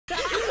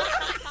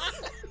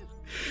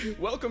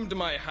Welcome to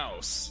my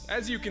house.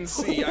 As you can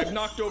see, I've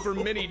knocked over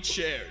many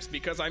chairs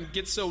because I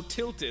get so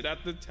tilted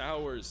at the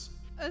towers.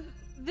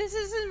 This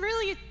isn't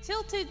really a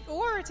tilted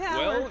or a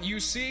tower. Well, you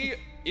see,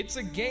 it's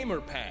a gamer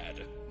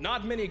pad.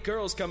 Not many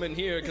girls come in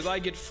here because I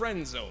get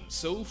friend zoned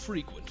so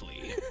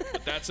frequently.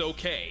 But that's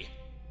okay.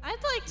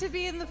 I'd like to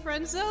be in the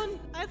friend zone.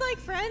 I'd like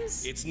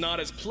friends. It's not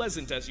as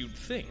pleasant as you'd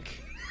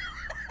think.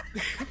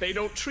 They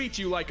don't treat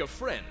you like a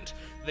friend.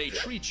 They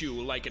treat you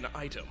like an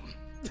item.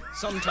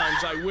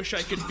 Sometimes I wish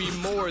I could be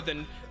more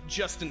than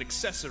just an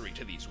accessory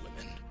to these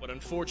women. But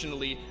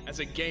unfortunately, as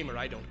a gamer,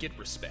 I don't get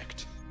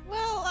respect.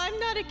 Well, I'm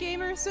not a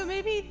gamer, so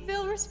maybe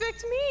they'll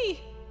respect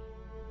me.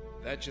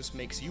 That just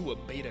makes you a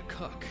beta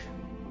cuck.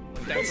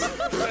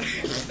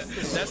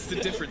 That's the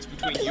difference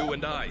between you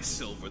and I,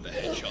 Silver the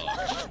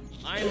Hedgehog.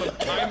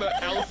 I'm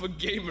a alpha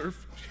gamer.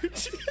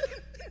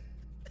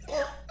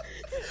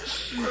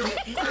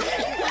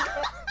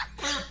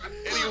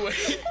 Anyway,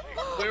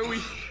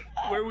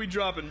 where are we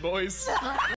dropping, boys?